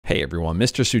Hey everyone,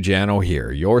 Mr. Sujano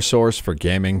here, your source for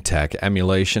gaming, tech,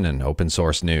 emulation, and open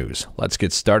source news. Let's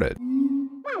get started.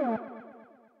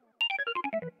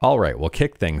 Alright, we'll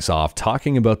kick things off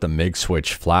talking about the MIG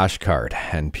switch flash card,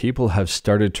 and people have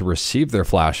started to receive their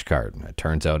flash card. It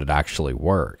turns out it actually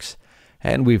works.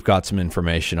 And we've got some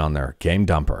information on their game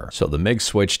dumper. So the MIG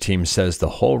switch team says the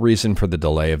whole reason for the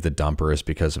delay of the dumper is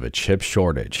because of a chip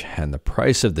shortage, and the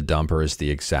price of the dumper is the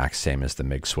exact same as the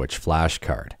MIG switch flash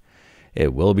card.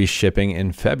 It will be shipping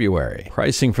in February.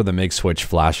 Pricing for the MIG switch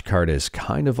flash card is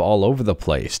kind of all over the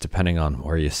place depending on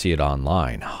where you see it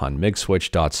online. On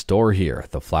migswitch.store here,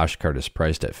 the flash card is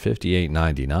priced at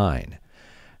 $58.99.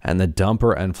 And the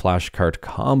dumper and flash card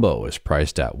combo is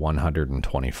priced at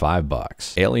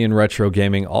 $125. Alien Retro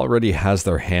Gaming already has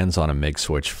their hands on a MIG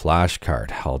switch flash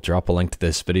card. I'll drop a link to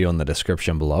this video in the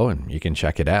description below and you can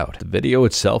check it out. The video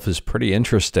itself is pretty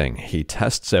interesting. He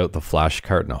tests out the flash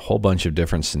card in a whole bunch of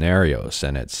different scenarios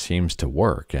and it seems to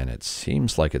work, and it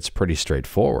seems like it's pretty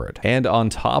straightforward. And on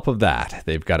top of that,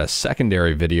 they've got a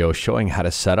secondary video showing how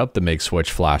to set up the MIG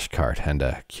switch flash card and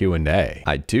a Q&A.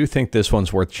 I do think this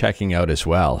one's worth checking out as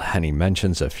well. And he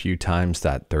mentions a few times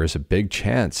that there is a big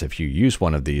chance if you use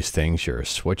one of these things, your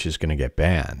Switch is going to get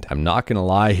banned. I'm not going to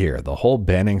lie here, the whole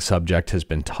banning subject has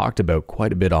been talked about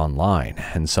quite a bit online,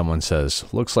 and someone says,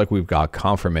 looks like we've got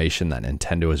confirmation that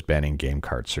Nintendo is banning game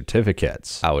card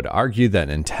certificates. I would argue that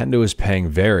Nintendo is paying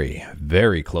very,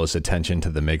 very close attention to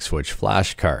the MIG switch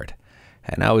flash card.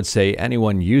 And I would say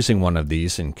anyone using one of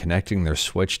these and connecting their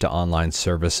Switch to online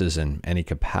services in any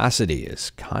capacity is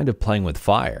kind of playing with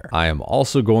fire. I am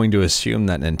also going to assume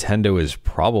that Nintendo is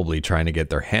probably trying to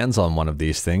get their hands on one of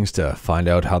these things to find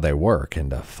out how they work and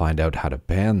to find out how to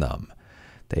ban them.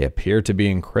 They appear to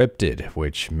be encrypted,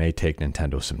 which may take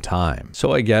Nintendo some time.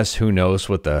 So I guess who knows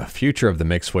what the future of the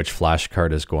MIG switch flash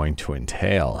card is going to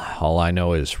entail. All I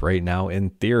know is right now,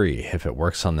 in theory, if it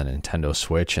works on the Nintendo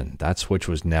Switch and that Switch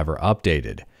was never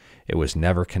updated, it was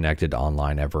never connected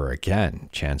online ever again,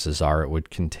 chances are it would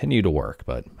continue to work,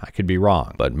 but I could be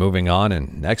wrong. But moving on,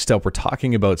 and next up we're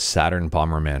talking about Saturn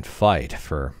Bomberman Fight.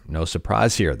 For no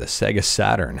surprise here, the Sega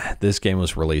Saturn. This game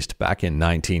was released back in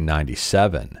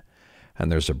 1997. And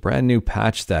there's a brand new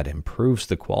patch that improves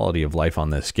the quality of life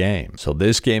on this game. So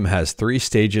this game has 3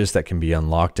 stages that can be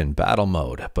unlocked in battle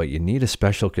mode, but you need a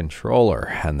special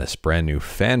controller, and this brand new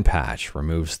fan patch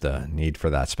removes the need for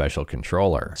that special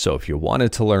controller. So if you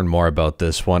wanted to learn more about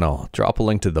this one, I'll drop a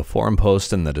link to the forum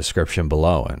post in the description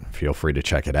below and feel free to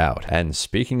check it out. And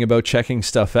speaking about checking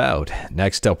stuff out,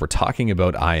 next up we're talking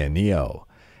about AYANEO.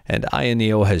 And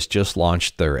AYANEO has just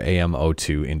launched their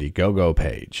AM02 Indiegogo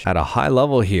page. At a high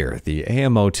level here, the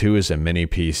AM02 is a mini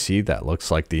PC that looks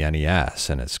like the NES,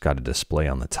 and it's got a display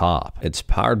on the top. It's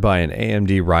powered by an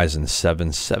AMD Ryzen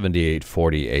 7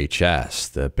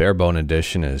 7840HS. The barebone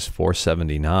edition is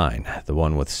 $479. The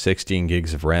one with 16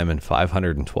 gigs of RAM and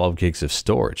 512 gigs of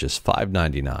storage is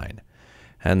 $599.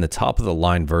 And the top of the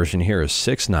line version here is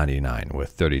 $699 with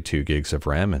 32 gigs of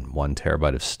RAM and 1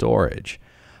 terabyte of storage.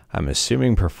 I'm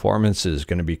assuming performance is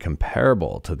going to be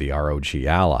comparable to the ROG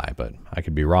Ally, but I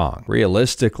could be wrong.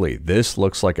 Realistically, this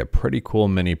looks like a pretty cool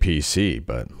mini PC,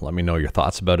 but let me know your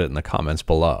thoughts about it in the comments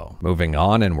below. Moving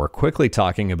on, and we're quickly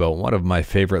talking about one of my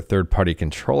favorite third-party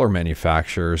controller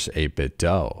manufacturers,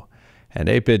 8BitDo. And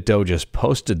 8BitDo just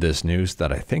posted this news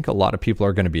that I think a lot of people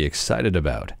are going to be excited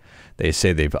about. They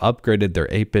say they've upgraded their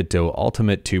 8BitDo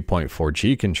Ultimate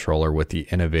 2.4G controller with the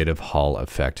innovative Hall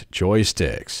effect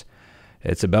joysticks.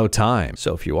 It's about time.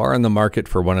 So if you are in the market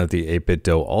for one of the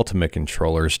 8BitDo Ultimate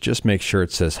controllers, just make sure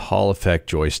it says Hall Effect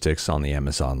Joysticks on the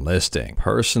Amazon listing.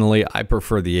 Personally, I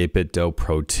prefer the 8BitDo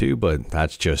Pro 2, but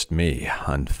that's just me.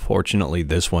 Unfortunately,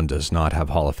 this one does not have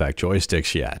Hall Effect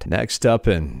Joysticks yet. Next up,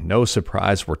 and no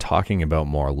surprise, we're talking about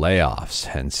more layoffs,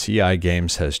 and CI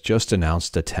Games has just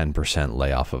announced a 10%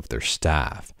 layoff of their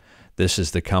staff. This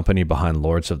is the company behind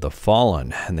Lords of the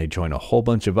Fallen, and they join a whole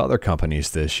bunch of other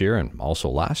companies this year and also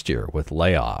last year with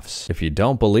layoffs. If you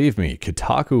don't believe me,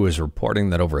 Kotaku is reporting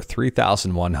that over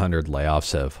 3,100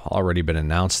 layoffs have already been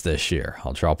announced this year.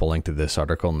 I'll drop a link to this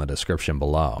article in the description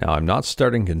below. Now, I'm not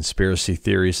starting conspiracy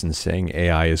theories and saying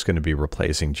AI is going to be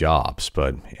replacing jobs,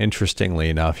 but interestingly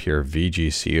enough here,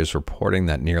 VGC is reporting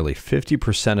that nearly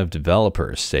 50% of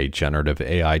developers say generative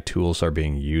AI tools are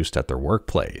being used at their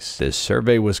workplace. This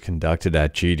survey was conducted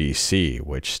at GDC,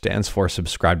 which stands for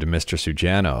Subscribe to Mr.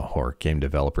 Sujano, or Game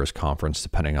Developers Conference,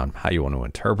 depending on how you want to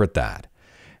interpret that.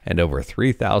 and over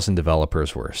 3,000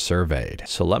 developers were surveyed.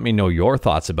 So let me know your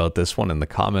thoughts about this one in the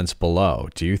comments below.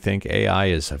 Do you think AI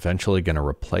is eventually going to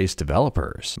replace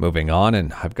developers? Moving on,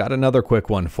 and I've got another quick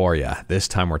one for you. This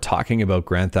time we're talking about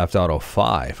Grand Theft Auto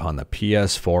 5 on the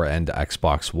PS4 and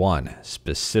Xbox One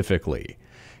specifically.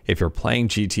 If you're playing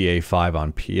GTA 5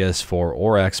 on PS4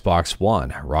 or Xbox One,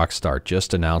 Rockstar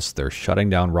just announced they're shutting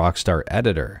down Rockstar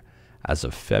Editor as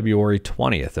of February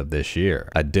 20th of this year.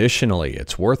 Additionally,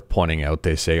 it's worth pointing out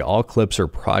they say all clips or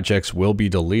projects will be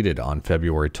deleted on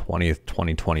February 20th,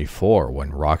 2024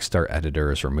 when Rockstar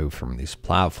Editor is removed from these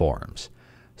platforms.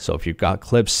 So if you've got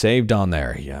clips saved on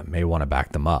there, you may want to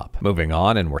back them up. Moving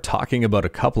on, and we're talking about a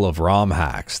couple of ROM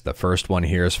hacks. The first one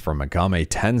here is from Megami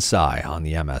Tensei on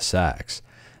the MSX.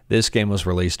 This game was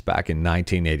released back in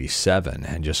 1987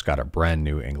 and just got a brand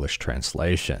new English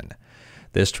translation.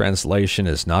 This translation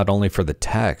is not only for the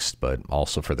text, but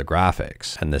also for the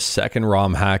graphics. And the second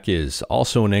ROM hack is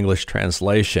also an English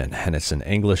translation, and it's an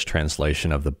English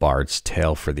translation of the Bard's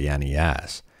Tale for the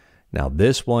NES. Now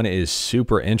this one is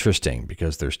super interesting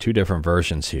because there's two different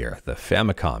versions here, the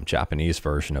Famicom Japanese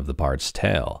version of the Bard's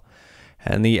Tale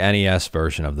and the NES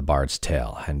version of the Bard's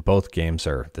Tale, and both games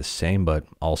are the same but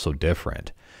also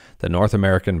different. The North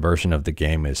American version of the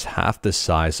game is half the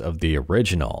size of the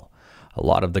original. A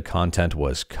lot of the content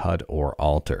was cut or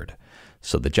altered.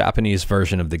 So the Japanese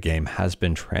version of the game has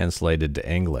been translated to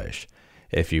English.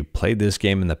 If you played this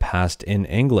game in the past in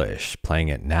English, playing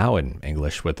it now in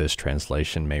English with this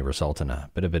translation may result in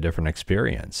a bit of a different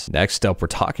experience. Next up, we're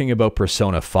talking about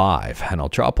Persona 5, and I'll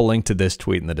drop a link to this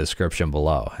tweet in the description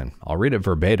below, and I'll read it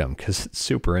verbatim because it's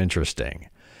super interesting.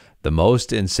 The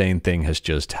most insane thing has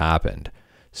just happened.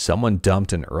 Someone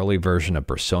dumped an early version of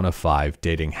Persona 5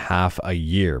 dating half a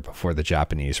year before the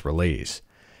Japanese release.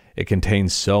 It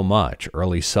contains so much: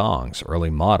 early songs, early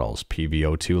models,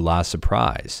 PVO2 Last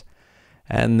Surprise,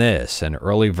 and this, an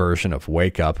early version of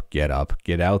Wake Up, Get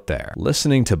Out There.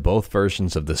 Listening to both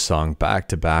versions of the song back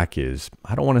to back is,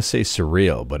 I don't want to say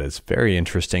surreal, but it's very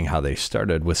interesting how they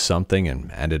started with something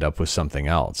and ended up with something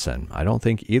else, and I don't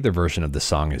think either version of the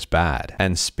song is bad.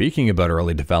 And speaking about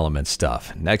early development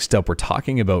stuff, next up we're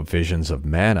talking about Visions of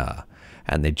Mana.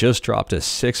 And they just dropped a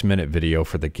 6-minute video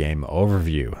for the game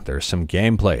overview. There's some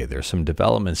gameplay, there's some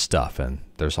development stuff, and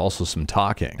there's also some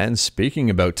talking. And speaking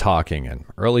about talking and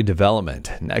early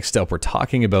development, next up we're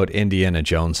talking about Indiana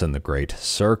Jones and the Great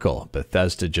Circle.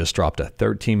 Bethesda just dropped a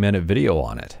 13-minute video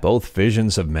on it. Both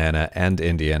Visions of Mana and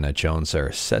Indiana Jones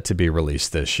are set to be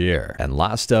released this year. And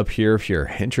last up here, if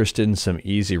you're interested in some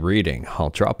easy reading, I'll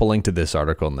drop a link to this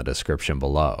article in the description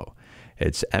below.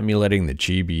 It's emulating the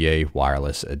GBA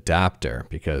wireless adapter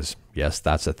because, yes,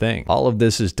 that's a thing. All of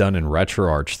this is done in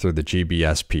RetroArch through the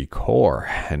GBSP core,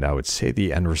 and I would say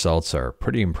the end results are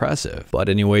pretty impressive. But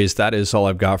anyways, that is all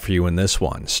I've got for you in this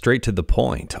one. Straight to the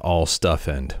point, all stuff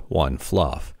and one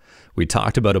fluff. We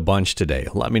talked about a bunch today.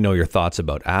 Let me know your thoughts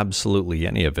about absolutely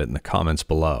any of it in the comments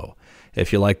below.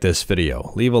 If you like this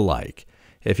video, leave a like.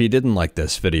 If you didn't like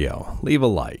this video, leave a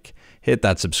like. Hit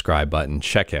that subscribe button,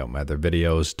 check out my other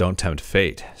videos, don't tempt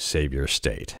fate, save your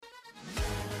state.